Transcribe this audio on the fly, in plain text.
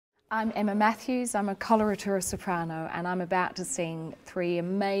I'm Emma Matthews, I'm a coloratura soprano, and I'm about to sing 3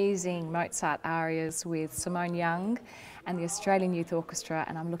 amazing Mozart arias with Simone and the Australian Youth Orchestra,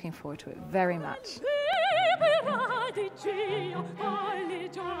 and I'm looking forward to it very much.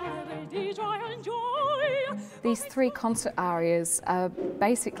 These 3 concert arias are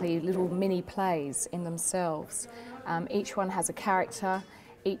basically little mini plays in themselves. Each one has a character.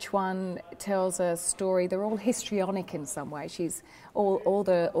 Each one tells a story. They're all histrionic in some way. All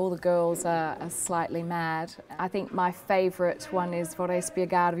the girls are slightly mad. I think my favourite one is Vorrei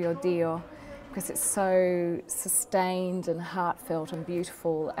spiegarvi oh Dio, because it's so sustained and heartfelt and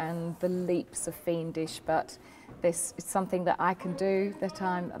beautiful, and the leaps are fiendish. But this is something that I can do, that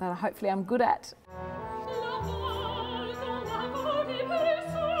hopefully I'm good at.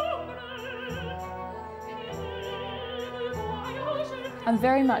 I'm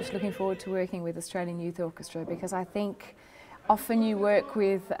very much looking forward to working with Australian Youth Orchestra, because I think often you work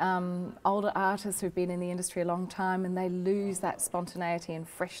with older artists who've been in the industry a long time and they lose that spontaneity and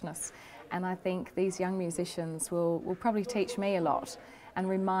freshness. And I think these young musicians will probably teach me a lot and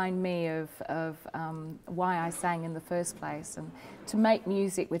remind me of why I sang in the first place, and to make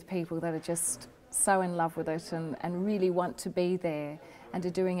music with people that are just so in love with it and really want to be there and are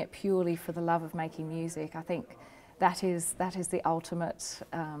doing it purely for the love of making music. I think that is the ultimate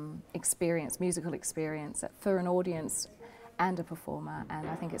experience, musical experience for an audience and a performer, and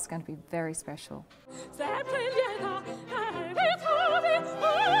I think it's going to be very special.